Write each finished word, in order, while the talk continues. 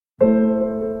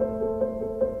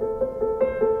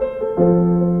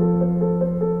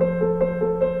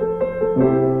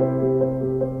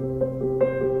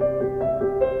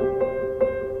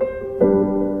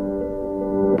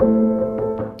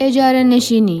اجاره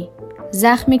نشینی،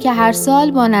 زخمی که هر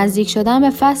سال با نزدیک شدن به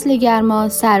فصل گرما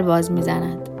سر باز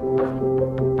می‌زند.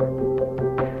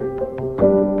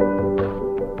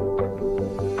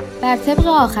 بر طبق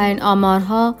آخرین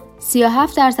آمارها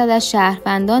 37% از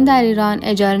شهروندان در ایران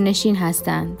اجاره نشین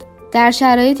هستند. در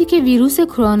شرایطی که ویروس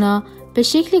کرونا به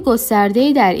شکل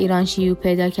گسترده‌ای در ایران شیوع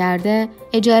پیدا کرده،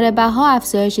 اجاره بها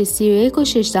افزایش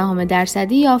 31.6%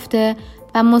 درصدی یافته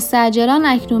و مستاجران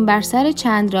اکنون بر سر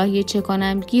چند راهی چه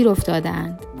کنم گیر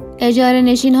افتاده‌اند. اجاره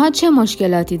نشین‌ها چه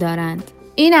مشکلاتی دارند؟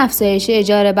 این افزایش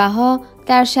اجاره بها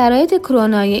در شرایط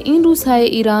کرونای این روزهای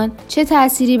ایران چه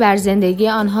تأثیری بر زندگی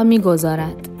آنها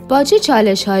می‌گذارد؟ با چه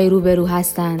چالش‌هایی روبرو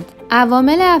هستند؟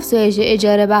 عوامل افزایش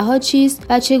اجاره بها چیست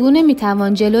و چگونه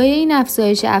میتوان جلوی این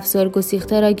افزایش افزار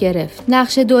گسیخته را گرفت؟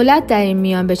 نقش دولت در این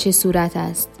میان به چه صورت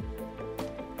است؟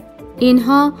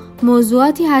 اینها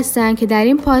موضوعاتی هستند که در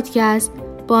این پادکست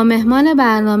با مهمان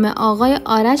برنامه آقای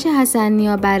آرش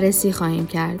حسنی بررسی خواهیم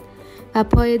کرد و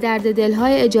پای درد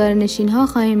دلهای اجاره نشین‌ها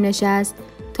خواهیم نشست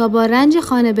تا با رنج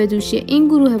خانه به دوشی این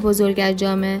گروه بزرگ از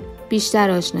جامعه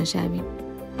بیشتر آشنا شویم.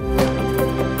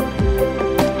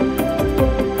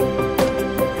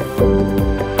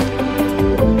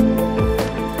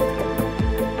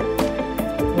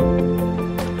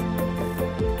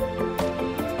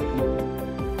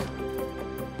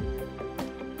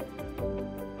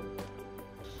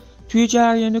 توی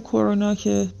جریان کرونا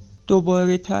که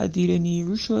دوباره تعدیل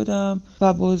نیرو شدم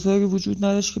و بازاری وجود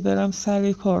نداشت که برم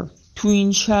سر کار. تو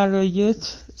این شرایط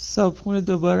صاحبخونه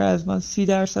دوباره از من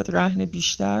 30% رهن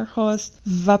بیشتر خواست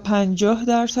و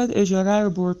 50% اجاره رو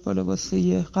برد بالا واسه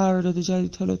یه قرارداد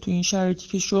جدید. حالا تو این شرایطی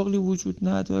که شغلی وجود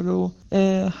نداره و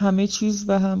همه چیز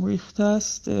به هم ریخته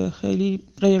است، خیلی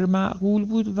غیر معقول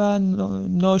بود و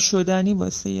ناشدنی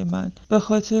واسه من. به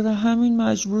خاطر همین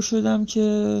مجبور شدم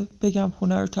که بگم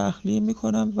خونه رو تخلیه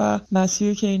میکنم و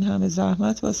مسیری که این همه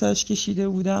زحمت واسش کشیده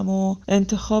بودم و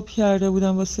انتخاب کرده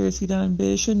بودم واسه رسیدن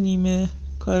بهش و نیمه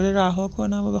کار رها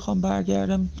کنم و بخوام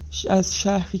برگردم از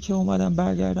شهری که اومدم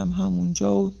برگردم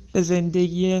همونجا و به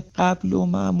زندگی قبل و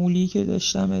معمولی که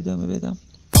داشتم ادامه بدم.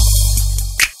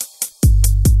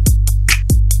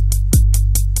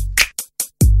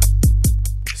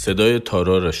 صدای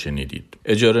تارا را شنیدید.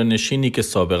 اجاره نشینی که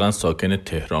سابقا ساکن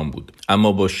تهران بود،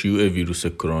 اما با شیوع ویروس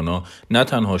کرونا نه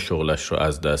تنها شغلش را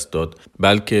از دست داد،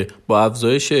 بلکه با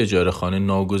افزایش اجاره خانه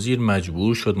ناگزیر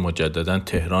مجبور شد مجددا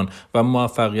تهران و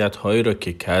موفقیت‌هایی را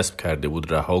که کسب کرده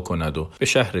بود رها کند و به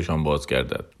شهرشان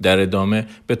بازگردد. در ادامه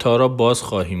به تارا باز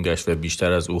خواهیم گشت و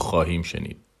بیشتر از او خواهیم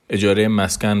شنید. اجاره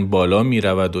مسکن بالا می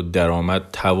رود و درآمد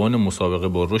توان مسابقه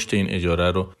با رشد این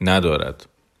اجاره را ندارد.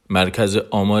 مرکز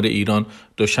آمار ایران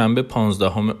دوشنبه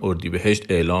 15 اردیبهشت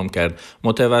اعلام کرد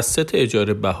متوسط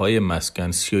اجاره بهای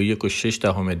مسکن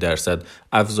 31.6% درصد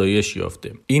افزایش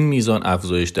یافته. این میزان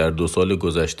افزایش در 2 سال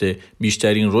گذشته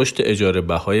بیشترین رشد اجاره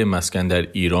بهای مسکن در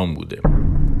ایران بوده.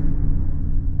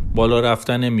 بالا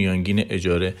رفتن میانگین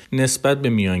اجاره نسبت به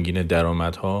میانگین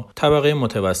درآمدها طبقه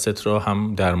متوسط را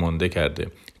هم درمانده کرده،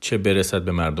 چه برسد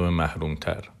به مردم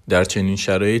محرومتر. در چنین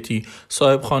شرایطی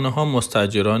صاحبخانه‌ها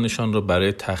مستاجرانشان را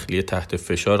برای تخلیه تحت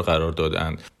فشار قرار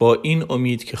دادند با این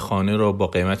امید که خانه را با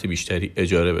قیمت بیشتری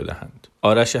اجاره بدهند.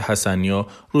 آرش حسنی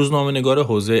روزنامه‌نگار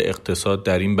حوزه اقتصاد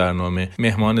در این برنامه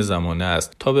مهمان زمانه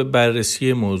است تا به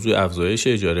بررسی موضوع افزایش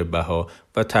اجاره بها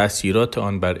و تأثیرات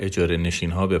آن بر اجاره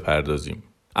نشین‌ها بپردازیم.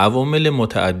 عوامل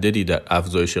متعددی در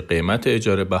افزایش قیمت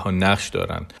اجاره بها نقش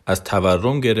دارند، از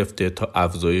تورم گرفته تا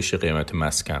افزایش قیمت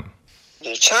مسکن.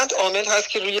 چند عامل هست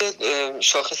که روی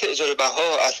شاخص اجاره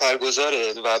بها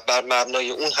اثرگذاره و بر مبنای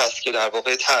اون هست که در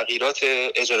واقع تغییرات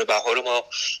اجاره بها رو ما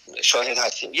شاهد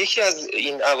هستیم. یکی از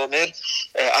این عوامل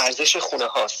ارزش خونه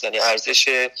هاست، یعنی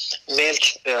ارزش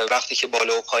ملک وقتی که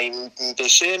بالا و پایین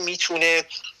بشه میتونه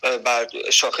بر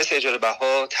شاخص اجاره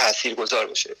بها تاثیرگذار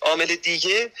باشه. عامل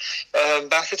دیگه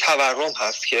بحث تورم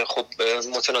هست که خب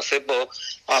متناسب با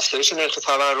افزایش نرخ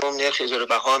تورم نرخ اجاره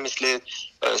بها مثل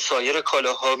سایر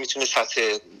کالاها میتونه سطح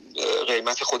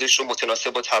قیمت خودش رو متناسب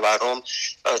با تورم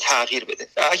تغییر بده.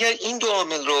 اگر این دو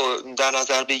عامل رو در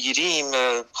نظر بگیریم،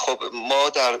 خب ما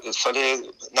در سال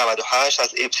 98 از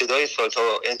ابتدای سال تا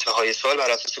انتهای سال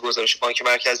بر اساس گزارش بانک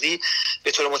مرکزی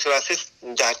به طور متوسط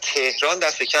در تهران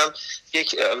دست کم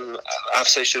یک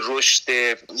افزایش رشد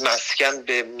مسکن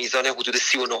به میزان حدود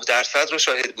 39% رو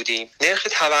شاهد بودیم. نرخ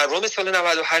تورم سال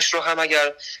 98 رو هم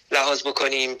اگر لحاظ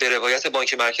بکنیم به روایت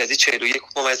بانک مرکزی 41.2%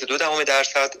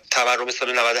 تورم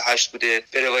سال 98 بوده.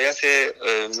 به روایت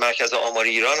مرکز آمار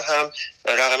ایران هم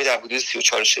رقمی در حدود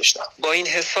 34.6. با این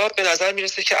حساب به نظر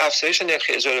میرسه که افزایش نرخ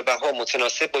اجاره بها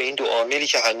متناسب با این دو عاملی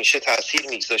که همیشه تاثیر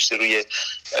میگذاشته روی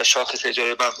شاخص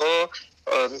اجاره بها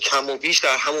کم و بیش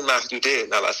در همون محدوده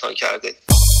نوسان کرده.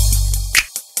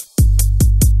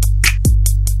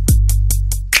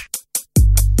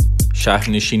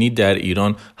 شهرنشینی در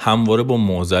ایران همواره با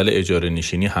معضل اجاره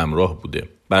نشینی همراه بوده.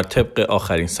 بر طبق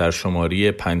آخرین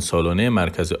سرشماری 5 سالانه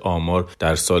مرکز آمار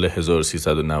در سال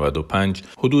 1395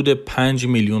 حدود 5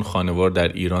 میلیون خانوار در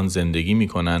ایران زندگی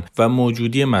می‌کنند و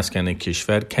موجودی مسکن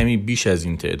کشور کمی بیش از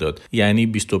این تعداد یعنی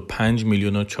 25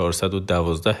 میلیون و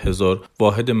 412 هزار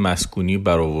واحد مسکونی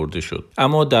برآورده شد.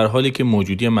 اما در حالی که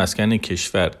موجودی مسکن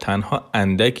کشور تنها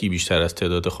اندکی بیشتر از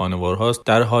تعداد خانوارهاست،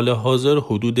 در حال حاضر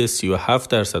حدود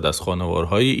 37% از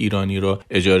خانوارهای ایرانی را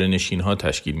اجاره نشین‌ها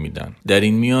تشکیل میدن. در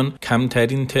این میان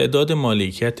کمترین تعداد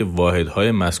مالکیت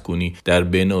واحدهای مسکونی در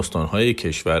بین استانهای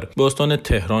کشور به استان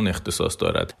تهران اختصاص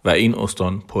دارد و این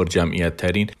استان پرجمعیت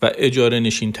ترین و اجاره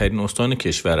نشین ترین استان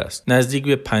کشور است. نزدیک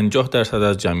به 50%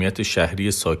 از جمعیت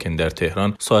شهری ساکن در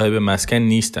تهران صاحب مسکن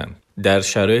نیستند. در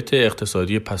شرایط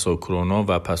اقتصادی پسا کرونا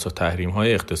و پسا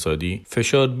تحریم‌های اقتصادی،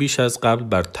 فشار بیش از قبل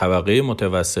بر طبقه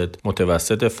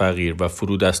متوسط فقیر و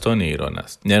فرودستان ایران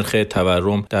است. نرخ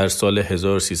تورم در سال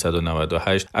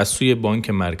 1398 از سوی بانک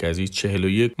مرکزی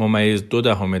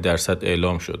 41.2 درصد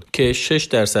اعلام شد که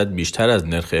 6% بیشتر از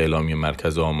نرخ اعلامی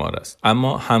مرکز آمار است.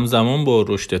 اما همزمان با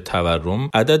رشد تورم،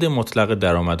 عدد مطلق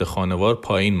درآمد خانوار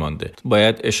پایین مانده.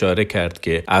 باید اشاره کرد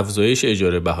که افزایش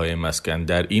اجاره بهای مسکن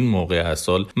در این موقع از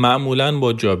سال معمولاً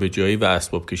با جابجایی و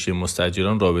اسباب کشی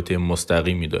مستاجران رابطه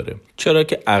مستقیمی داره، چرا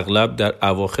که اغلب در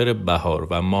اواخر بهار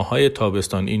و ماه‌های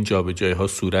تابستان این جابجایی‌ها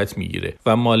صورت میگیره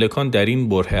و مالکان در این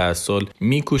برهه از سال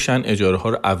میکوشن اجاره‌ها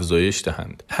را افزایش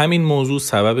دهند. همین موضوع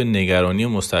سبب نگرانی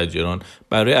مستاجران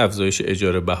برای افزایش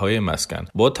اجاره بهای مسکن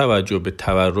با توجه به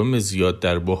تورم زیاد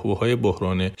در بحبوح‌های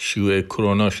بحران شیوع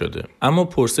کرونا شده. اما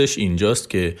پرسش اینجاست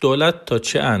که دولت تا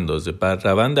چه اندازه بر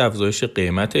روند افزایش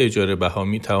قیمت اجاره بها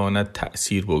میتواند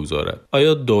تأثیر بگذارد؟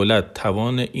 آیا دولت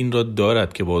توان این را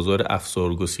دارد که بازار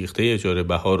افسارگسیخته اجاره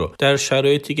بها را در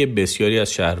شرایطی که بسیاری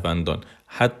از شهروندان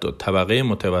حتی طبقه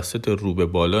متوسط رو به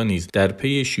بالا نیز در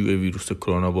پی شیوع ویروس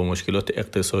کرونا با مشکلات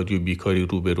اقتصادی و بیکاری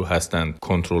روبرو هستند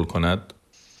کنترل کند؟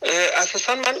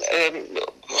 اساساً من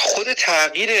خود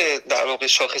تغییر در واقع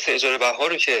شاخص اجاره بها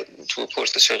رو که تو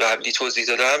پرسش قبلی توضیح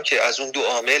دادم که از اون دو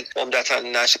عامل عمدتاً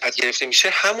نشأت گرفته میشه،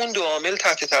 همون دو عامل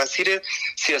تحت تاثیر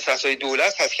سیاست‌های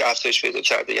دولت هست که افزایش پیدا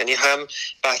کرده. یعنی هم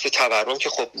بحث تورم که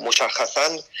خب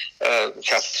مشخصاً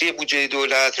کسری بودجه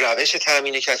دولت، روش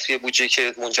تامین کسری بودجه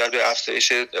که منجر به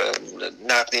افزایش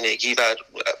نقدینگی و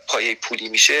پایه پولی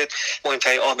میشه،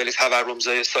 مهمترین عامل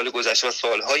تورمزای سال گذشته و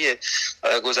سالهای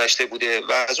گذشته بوده.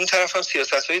 و از اون طرف هم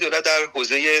سیاست‌های دولت در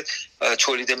حوزه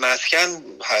تولید مسکن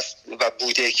هست و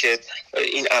بوده که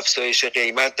این افزایش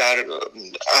قیمت در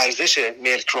ارزش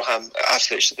ملک رو هم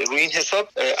افزایش داده. روی این حساب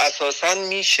اساساً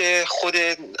میشه خود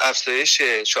افزایش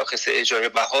شاخص اجاره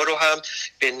بها رو هم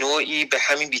به نوعی به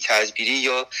همین بی‌تدبیری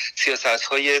یا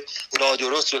سیاست‌های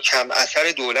نادرست و کم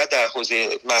اثر دولت در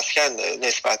حوزه مسکن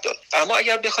نسبت داد. اما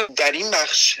اگر بخوایم در این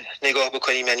بخش نگاه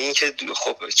بکنیم، یعنی اینکه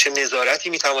خب چه نظارتی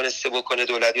میتوانسته بکنه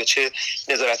دولت یا چه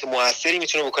نظارت موثری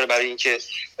میتونه بکنه برای اینکه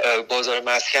بازار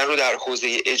مسکن رو در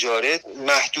حوزه اجاره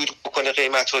محدود بکنه،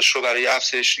 قیمتاش رو برای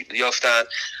افزایش یافتن،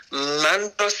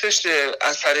 من راستش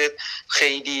اثر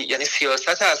خیلی یعنی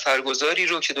سیاست اثرگذاری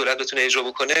رو که دولت بتونه اجرا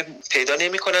بکنه پیدا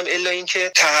نمی‌کنم، الا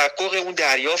اینکه تحقق اون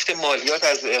دریافت مالیات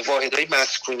از واحدهای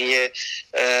مسکونی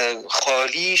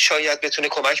خالی شاید بتونه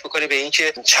کمک بکنه به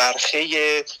اینکه چرخه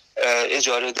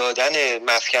اجاره دادن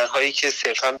مسکن‌هایی که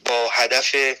صرفاً با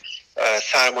هدف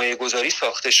سرمایه گذاری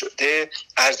ساخته شده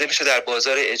عرضه بشه در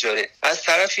بازار اجاره. از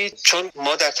طرفی چون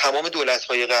ما در تمام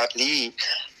دولت‌های قبلی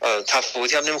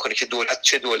تفاوتی هم نمی‌کنه که دولت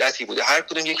چه دولتی بوده، هر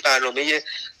کدوم یک برنامه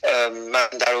من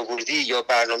درآوردی یا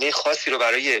برنامه خاصی رو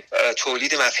برای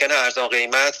تولید مسکن ارزان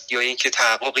قیمت یا اینکه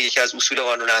تحقق یکی از اصول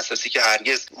قانون اساسی که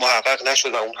هرگز محقق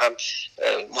نشد و اون هم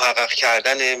محقق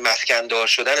کردن مسکن دار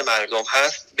شدن مردم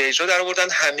هست به اجرا درآوردن.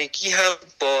 همگی هم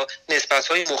با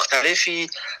نسبت‌های مختلفی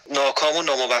ناکام و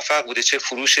ناموفق بوده، چه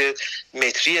فروش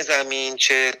متری زمین،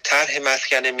 چه طرح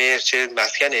مسکن مهر، چه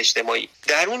مسکن اجتماعی.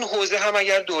 در اون حوزه هم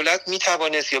اگر دولت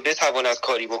میتوانست یا بتواند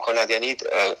کاری بکند، یعنی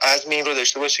عزم این رو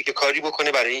داشته باشه که کاری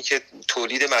بکنه برای اینکه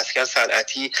تولید مسکن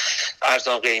صنعتی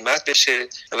ارزان قیمت بشه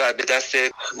و به دست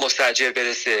مستاجر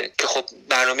برسه، که خب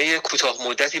برنامه کوتاه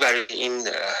مدتی برای این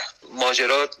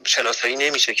ماجرا شناسایی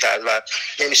نمیشه کرد و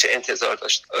نمیشه انتظار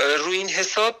داشت. روی این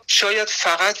حساب شاید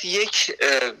فقط یک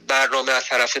برنامه از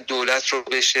طرف دولت رو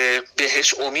بشه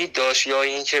بهش امید داشت، یا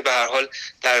اینکه به هر حال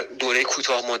در دوره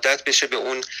کوتاه مدت بشه به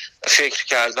اون فکر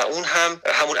کرد و اون هم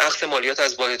همون اخذ مالیات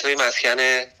از واحدهای مسکن،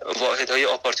 واحدهای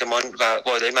آپارتمان و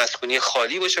واحدهای مسکونی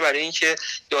خالی باشه، برای اینکه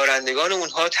دارندگان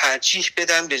اونها ترجیح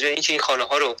بدن به جای اینکه این خانه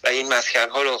ها رو و این مسکن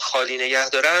ها رو خالی نگه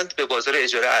دارند به بازار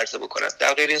اجاره عرضه بکنند.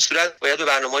 در غیر این صورت باید به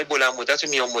برنامه‌های بلند مدت و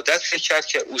میان مدت فکر کرد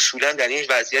که اصولا در این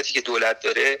وضعیتی که دولت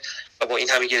داره و با این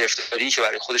همه گرفتاری که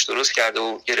برای خودش درست کرده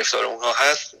و گرفتار اونها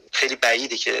هست، خیلی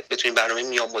بعیده که بتونیم برنامه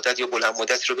میان مدت یا بلند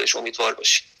مدت رو بهش امیدوار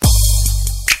باشیم.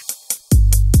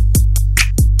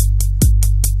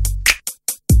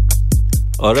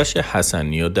 آرش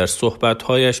حسنی در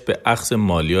صحبت‌هایش به اخذ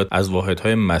مالیات از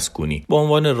واحدهای مسکونی به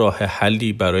عنوان راه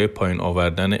حلی برای پایین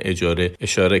آوردن اجاره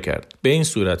اشاره کرد، به این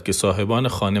صورت که صاحبان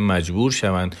خانه مجبور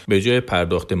شوند به جای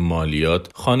پرداخت مالیات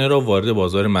خانه را وارد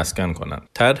بازار مسکن کنند.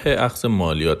 طرح اخذ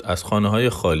مالیات از خانه‌های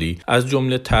خالی از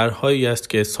جمله طرح‌هایی است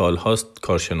که سال‌هاست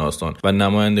کارشناسان و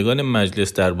نمایندگان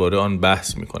مجلس درباره آن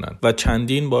بحث می‌کنند و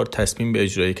چندین بار تصمیم به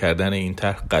اجرایی کردن این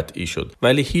طرح قطعی شد،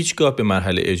 ولی هیچگاه به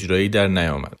مرحله اجرایی در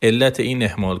نیامد. علت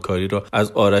این اهمالکاری را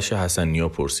از آرش حسنی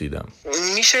پرسیدم.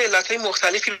 میشه علتهای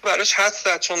مختلفی رو براش حدس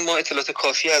زد، چون ما اطلاعات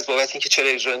کافی از بابت اینکه چرا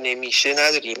اجرا نمیشه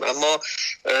نداریم، اما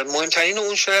مهمترین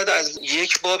اون شاید از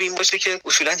یک باب این باشه که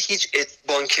اصولا هیچ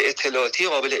بانک اطلاعاتی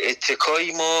قابل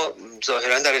اتکایی ما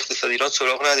ظاهرا در اقتصاد ایران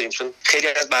سراغ نداریم، چون خیلی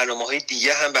از برنامه‌های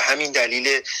دیگه هم به همین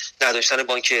دلیل نداشتن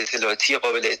بانک اطلاعاتی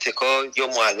قابل اتکا یا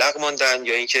معلق ماندن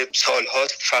یا اینکه سال‌ها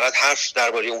فقط حرف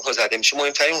درباره اونها زده میشه.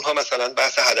 مهمترین اونها مثلا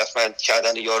بحث هدفمند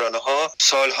کردن یارانه‌ها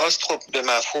سال‌هاست خب به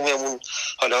مفهوم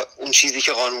اون چیزی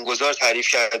که قانونگذار تعریف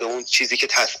کرده، اون چیزی که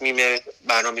تصمیم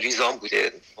برنامه ریزان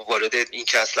بوده، وارد این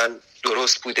که اصلا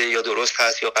درست بوده یا درست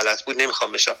هست یا غلط بود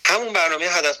نمیخوام بشم. همون برنامه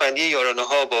هدفمندی یارانه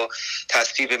ها با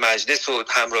تصویب مجلس و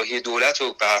همراهی دولت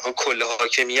و به هر حال کل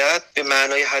حاکمیت به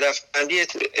معنای هدفمندی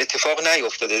اتفاق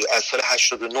نیفتاده از سال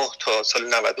 89 تا سال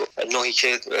 99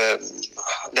 که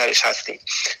درش هستیم.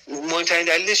 مهمترین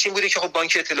دلیلش این بوده که خب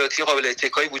بانک اطلاعاتی قابل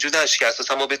اتکایی وجود نداشت که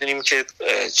اساسا ما بدونیم که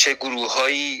چه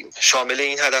گروهایی شامل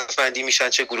این هدفمندی میشن،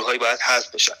 چه گروهایی باید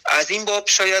حذف بشن. از این باب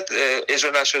شاید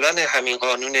اجرا نشدن همین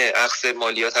قانون اخذ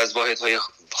مالیات از واحدهای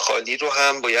خالی رو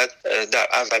هم باید در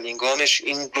اولین گامش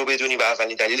این رو بدونیم و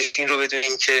اولین دلیلش این رو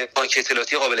بدونیم که بانک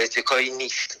اطلاعاتی قابل اتکایی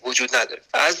نیست، وجود نداره.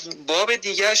 از باب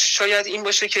دیگه شاید این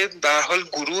باشه که به هر حال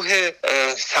گروه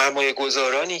سرمایه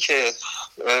گذارانی که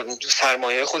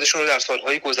سرمایه خودشون رو در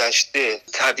سالهای گذشته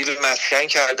تبدیل به مسکن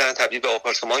کردن، تبدیل به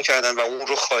آپارتمان کردن و اون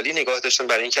رو خالی نگاه داشتن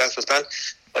برای اینکه اساساً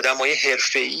آدمای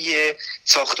حرفه‌ای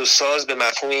ساخت و ساز به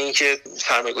مفهوم این که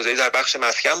سرمایه‌گذاری در بخش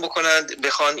مسکن بکنند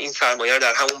بخوان این سرمایه رو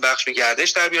در همون بخش به گردش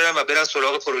در بیارن و برن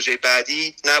سراغ پروژه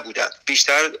بعدی نبودن.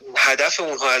 بیشتر هدف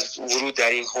اونها از ورود در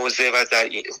این حوزه و در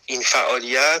این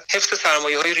فعالیت حفظ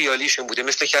سرمایه‌های ریالیشون بوده،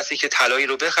 مثل کسی که طلایی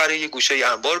رو بخره یه گوشه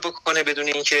انبار بکنه بدون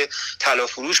اینکه طلا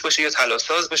فروش باشه یا طلا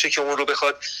ساز باشه که اون رو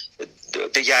بخواد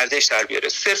به گردش در بیاره،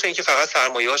 صرف اینکه فقط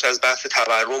سرمایه‌هاش از بحث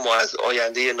تورم و از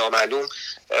آینده نامعلوم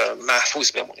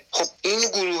محفوظ بمونه. خب این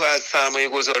گروه از سرمایه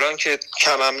گذاران که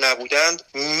کم هم نبودند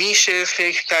میشه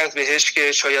فکر کرد بهش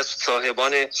که شاید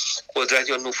صاحبان قدرت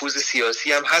یا نفوذ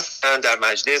سیاسی هم هستن در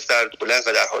مجلس، در دولت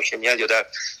و در حاکمیت یا در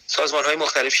سازمان‌های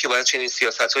مختلفی که باید چنین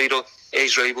سیاست‌هایی رو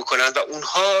اجرایی بکنن و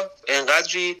اونها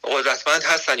انقدری قدرتمند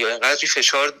هستن یا انقدری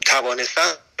فشار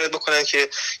توانستن بکنن که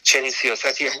چنین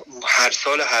سیاستی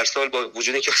هر سال با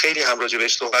وجودی که خیلی هم راجع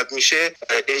بهش صحبت میشه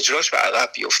اجراش به عقب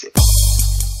بیفته.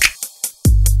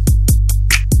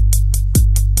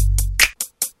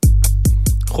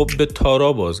 خب به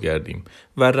تارا بازگردیم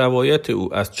و روایت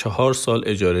او از 4 سال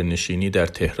اجاره نشینی در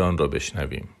تهران را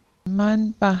بشنویم.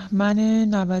 من بهمن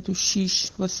 96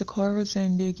 واسه کار و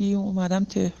زندگی اومدم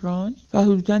تهران و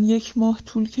حدوداً 1 ماه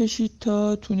طول کشید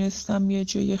تا تونستم یه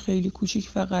جای خیلی کوچیک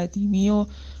و قدیمی و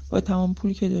با تمام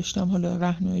پولی که داشتم حالا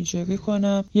رهن و اجاره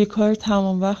کنم. یه کار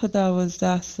تمام وقت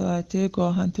 12 ساعته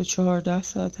گاهن تا 14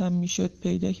 ساعت هم میشد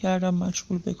پیدا کردم،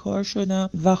 مشغول به کار شدم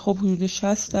و خب حدود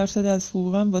 60% از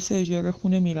حقوقم واسه اجاره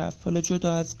خونه میرفت، حالا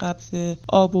جدا از قبض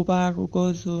آب و برق و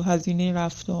گاز و هزینه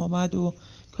رفت و آمد و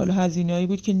حالا هزینه‌ای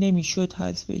بود که نمیشد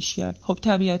حذفش کرد. خب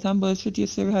طبیعتاً باعث شد یه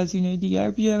سری هزینه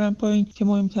دیگر بیارم پایین که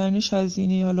مهمترینش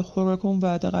هزینه حالا خوراک و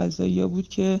وعده غذایی بود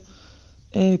که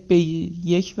به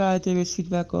 1 وعده رسید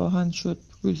و گاهن شد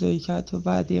روزایی که حتی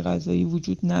وعده غذایی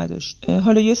وجود نداشت.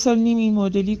 حالا 1 سال نیم این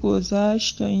مدلی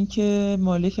گذشت تا اینکه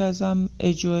مالک ازم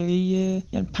اجاره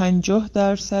یعنی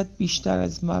 50% بیشتر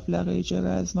از مبلغ اجاره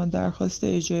از من درخواست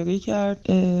اجاره کرد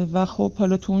و خب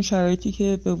حالا تو اون شرایطی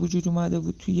که به وجود اومده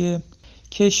بود توی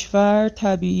کشور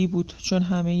طبیعی بود، چون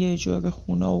همه اجاره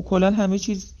خونه و کلا همه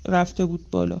چیز رفته بود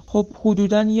بالا. خب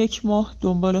حدوداً 1 ماه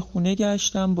دنبال خونه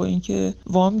گشتم، با اینکه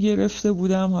وام گرفته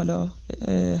بودم، حالا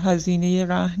هزینه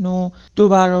رهنو 2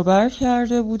 برابر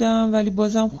کرده بودم، ولی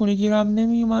بازم خونه گیرم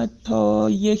نمی اومد تا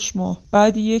 1 ماه.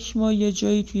 بعد 1 ماه یه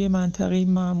جایی توی منطقه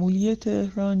معمولی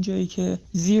تهران، جایی که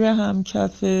زیر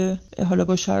همکفه، حالا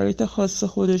با شرایط خاص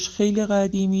خودش خیلی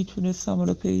قدیمی، تونستم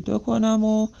حالا پیدا کنم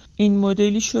و این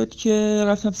مدلی شد که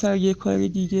رفتم سر یه کار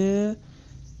دیگه،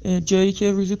 جایی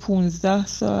که روزی 15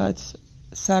 ساعت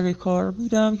سر کار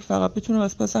بودم که فقط بتونم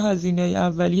از پس هزینه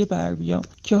اولیه بر بیام،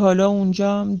 که حالا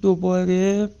اونجا هم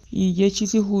دوباره یه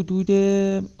چیزی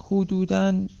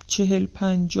حدوداً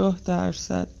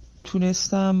 40-50%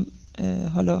 تونستم،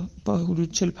 حالا با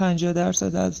حدود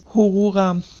 40-50% از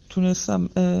حقوقم تونستم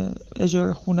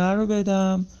اجاره خونه رو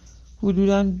بدم.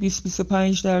 حدوداً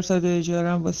 20-25%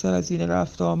 اجارم واسه هزینه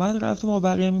رفت آمد و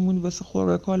بقیه میمونی واسه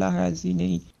خوراک هر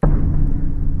هزینه‌ای.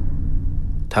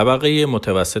 طبقه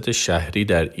متوسط شهری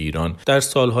در ایران در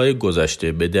سالهای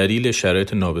گذشته به دلیل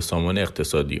شرایط نابسامان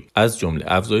اقتصادی از جمله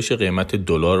افزایش قیمت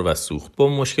دلار و سوخت با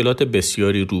مشکلات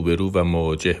بسیاری روبرو و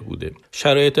مواجه بوده.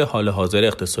 شرایط حال حاضر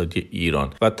اقتصادی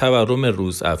ایران و تورم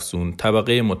روزافزون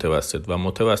طبقه متوسط و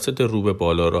متوسط رو به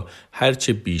بالا را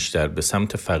هرچه بیشتر به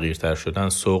سمت فقیرتر شدن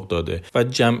سوق داده و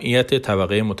جمعیت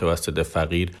طبقه متوسط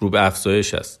فقیر رو به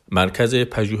افزایش است. مرکز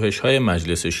پژوهش‌های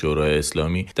مجلس شورای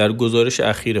اسلامی در گزارش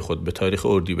اخیر خود به تاریخ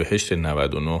اردیبهشت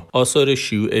 99 آثار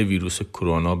شیوع ویروس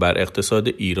کرونا بر اقتصاد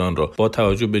ایران را با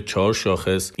توجه به 4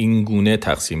 شاخص این گونه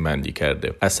تقسیم بندی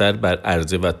کرده: اثر بر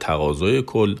عرضه و تقاضای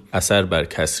کل، اثر بر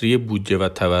کسری بودجه و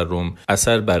تورم،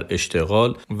 اثر بر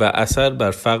اشتغال و اثر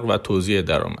بر فقر و توزیع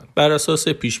درآمد. بر اساس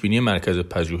پیشبینی مرکز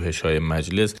پژوهش‌های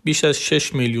مجلس، بیش از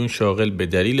 6 میلیون شاغل به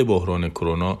دلیل بحران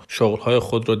کرونا شغل‌های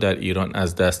خود را در ایران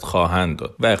از دست خواهند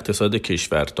داد و اقتصاد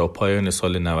کشور تا پایان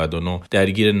سال 99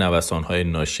 درگیر نوسان‌های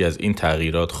ناشی از این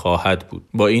تغییرات خواهد بود.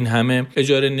 با این همه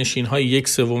اجاره نشین‌ها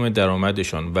 1/3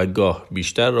 درآمدشان و گاه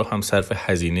بیشتر را هم صرف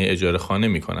هزینه اجاره خانه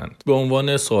می‌کنند. به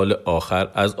عنوان سوال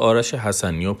آخر از آرش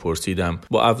حسنی‌ها پرسیدم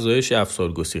با افزایش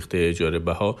افسار گسیخته اجاره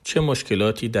بها چه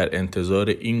مشکلاتی در انتظار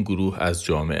این گروه از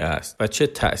جامعه است و چه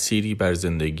تأثیری بر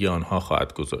زندگی آنها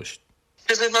خواهد گذاشت.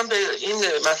 من به این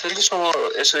مسئله شما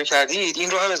اشاره کردید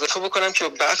این رو هم اضافه بکنم که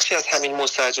بخشی از همین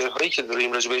مستاجرهایی که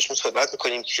داریم راجع بهشون صحبت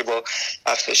می‌کنیم که با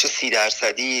افزایش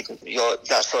 30% یا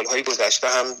در سالهای گذشته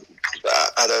هم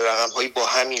عدد رقم‌هایی با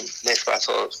همین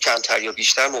نسبت‌ها کمتر یا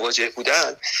بیشتر مواجه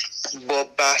بودن، با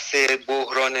بحث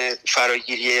بحران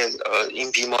فراگیری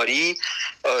این بیماری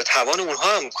توان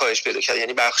اونها هم کاهش پیدا کرد.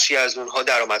 یعنی بخشی از اونها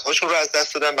درآمدهاشون رو از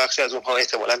دست دادن، بخشی از اونها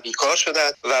احتمالاً بیکار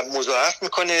شدن و مضاعف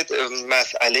میکنه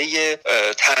مسئله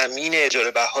تامین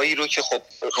اجاره بهایی رو که خب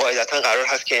قاعدتاً قرار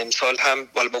هست که امسال هم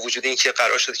با وجود اینکه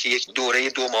قرار شد که یک دوره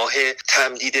 2 ماهه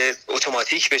تمدید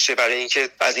اتوماتیک بشه برای اینکه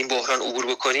از این بحران عبور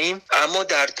بکنیم، اما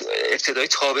در ابتدای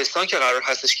تابستان که قرار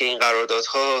هستش که این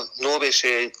قراردادها نو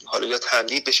بشه، حالا یا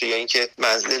تمدید بشه یا اینکه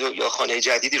منزل یا خانه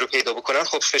جدیدی رو پیدا بکنن،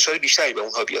 خب فشار بیشتری به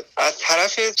اونها بیاد. از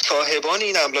طرف صاحبان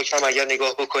این املاک هم اگر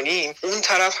نگاه بکنیم، اون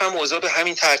طرف هم اوضاع به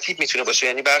همین ترتیب میتونه باشه.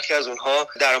 یعنی برخی از اونها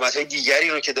درآمدهای دیگری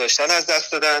رو که داشتن از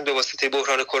دست دادن به واسطه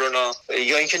بحران کرونا،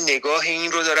 یا اینکه نگاه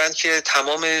این رو دارن که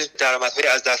تمام درآمدهای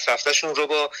از دست رفتهشون رو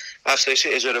با افزایش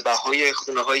اجاره بهای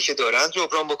خونه‌هایی که دارن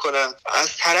جبران بکنن.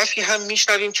 از طرفی هم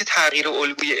میشنویم که تغییر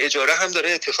الگوی اجاره هم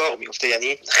داره اتفاق میفته.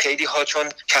 یعنی خیلی ها چون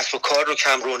کسب و کار رو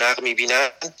کم رونق میبینن،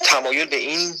 تمایل به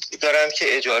این دارن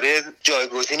که اجاره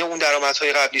جایگزین اون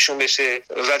درآمدهای قبلیشون بشه.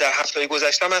 و در هفته‌های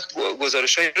گذشته من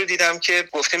گزارشایی رو دیدم که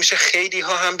گفته میشه خیلی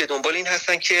ها هم به دنبال این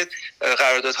هستن که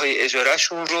قراردادهای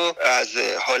اجارهشون رو از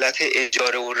حالت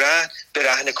اجاره و رهن به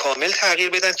رهن کامل تغییر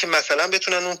بدن که مثلا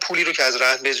بتونن اون پولی رو که از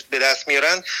رهن به دست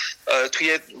میارن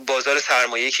توی بازار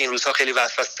سرمایه که این روزها خیلی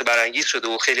وسوسه برانگیز شده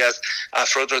و خیلی از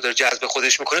افراد رو داره جذب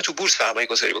خودش میکنه، تو بورس سرمایه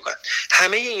گذاری بکنن.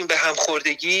 همه این به هم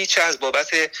خوردگی، چه از بابت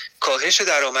کاهش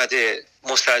درآمد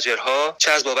مستاجرها،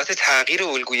 چه از بابت تغییر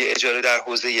الگوی اجاره در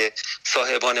حوزه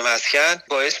صاحبان مسکن،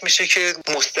 باعث میشه که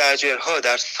مستاجرها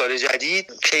در سال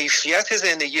جدید کیفیت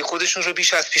زندگی خودشون رو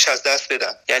پیش از دست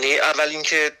بدن. یعنی اول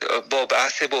اینکه با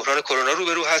بحث بحران کرونا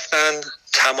روبرو هستن،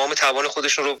 تمام توان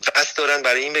خودشون رو بس دارن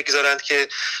برای این بگذارن که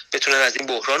بتونن از این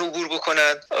بحران عبور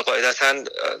بکنن. قاعدتاً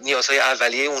نیازهای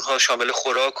اولیه اونها شامل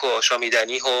خوراک و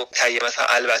آشامیدنی و تهیه مثلا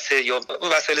البسه یا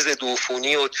وسایل ضد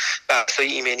عفونی و بحث‌های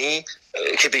ایمنی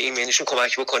که به ایمنیشون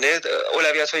کمک بکنه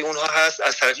اولویت‌های اونها هست.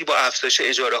 از طرفی با افزایش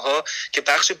اجاره‌ها که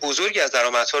بخش بزرگی از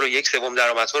درآمدها رو 1/3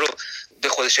 درآمدها رو به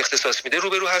خودش اختصاص میده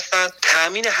روبرو هستن.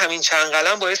 تامین همین چند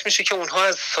قلم باعث میشه که اونها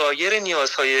از سایر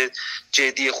نیازهای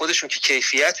جدی خودشون که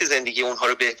کیفیت زندگی اونها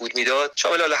رو بهبود میداد،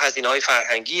 شامل هزینه‌های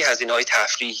فرهنگی، هزینه‌های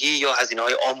تفریحی یا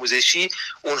هزینه‌های آموزشی،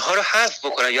 اونها رو حذف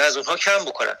بکنن یا از اونها کم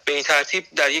بکنن. به این ترتیب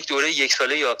در یک دوره 1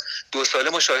 ساله یا 2 ساله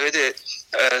ما شاهد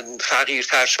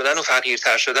فقیرتر شدن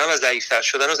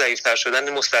و ضعیفتر شدن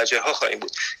مستاجرها خواهیم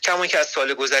بود. کما اینکه از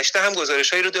سال گذشته هم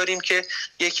گزارش‌هایی رو داریم که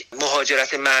یک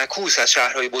مهاجرت معکوس از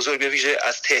شهرهای بزرگ به ویژه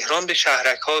از تهران به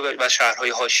شهرک‌ها و شهرهای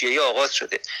حاشیه‌ای آغاز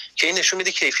شده که این نشون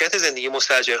میده کیفیت زندگی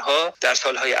مستاجرها در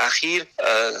سالهای اخیر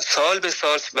سال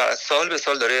به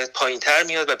سال داره پایین‌تر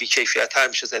میاد و بی‌کیفیت‌تر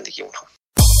میشه زندگی اونها.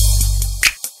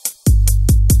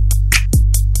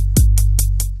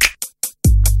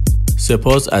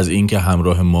 سپاس از اینکه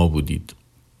همراه ما بودید.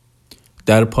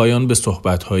 در پایان به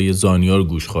صحبت‌های زانیار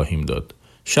گوش خواهیم داد.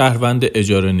 شهروند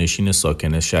اجاره نشین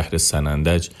ساکن شهر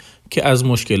سنندج که از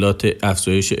مشکلات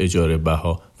افزایش اجاره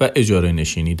بها و اجاره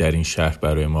نشینی در این شهر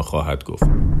برای ما خواهد گفت.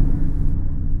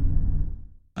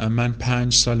 من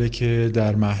 5 ساله که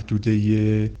در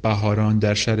محدوده بهاران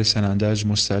در شهر سنندج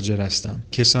مستاجر هستم.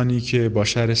 کسانی که با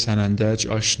شهر سنندج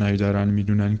آشنایی دارن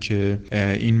میدونن که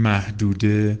این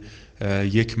محدوده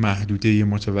یک محدوده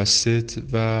متوسط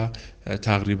و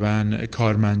تقریباً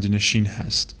کارمند نشین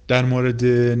هست. در مورد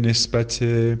نسبت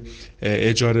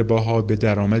اجاره باها به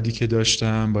درآمدی که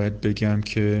داشتم باید بگم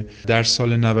که در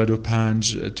سال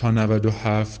 95 تا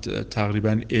 97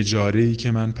 تقریباً اجاره‌ای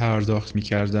که من پرداخت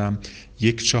می‌کردم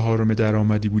 1/4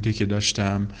 درآمدی بوده که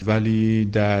داشتم، ولی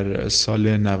در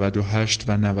سال 98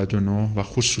 و 99 و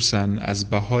خصوصاً از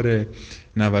بهار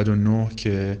 99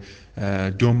 که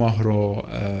 2 ماه رو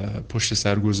پشت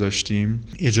سر گذاشتیم،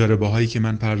 اجاره باهایی که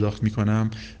من پرداخت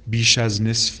میکنم بیش از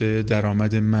نصف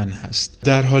درآمد من هست،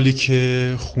 در حالی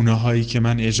که خونه هایی که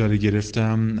من اجاره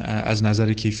گرفتم از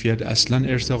نظر کیفیت اصلا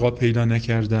ارتقا پیدا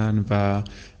نکردن و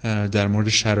در مورد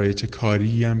شرایط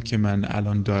کاری هم که من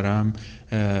الان دارم،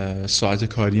 ساعت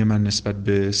کاری من نسبت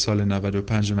به سال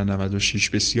 95 و 96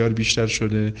 بسیار بیشتر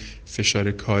شده.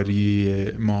 فشار کاری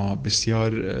ما بسیار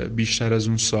بیشتر از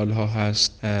اون سالها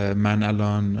هست. من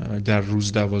الان در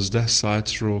روز 12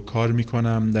 ساعت رو کار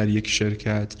میکنم در یک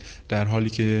شرکت، در حالی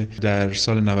که در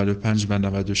سال 95 و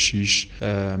 96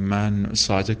 من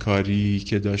ساعت کاری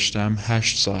که داشتم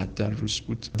 8 ساعت در روز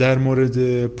بود. در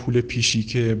مورد پول پیشی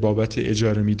که بابت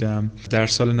اجاره میدم، در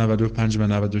سال 95 و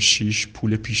 96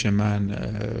 پول پیش من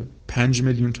 5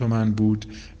 میلیون تومان بود،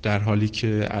 در حالی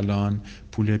که الان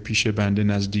پول پیش بنده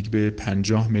نزدیک به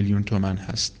 50 میلیون تومان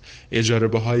هست. اجاره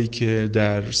باهایی که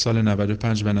در سال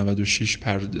 95 و 96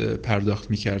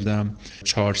 پرداخت می کردم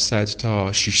 400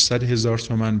 تا 600 هزار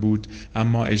تومان بود،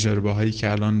 اما اجاره باهایی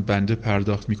که الان بنده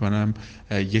پرداخت می کنم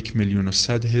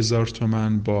 1,100,000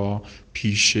 تومان با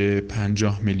پیش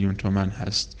 50 میلیون تومان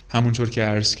هست. همونطور که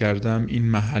عرض کردم این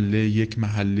محله یک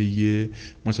محله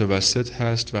متوسط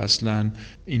هست و اصلا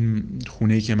این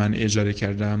خونه‌ای که من اجاره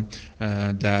کردم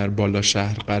در بالا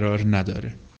شهر قرار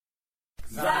نداره.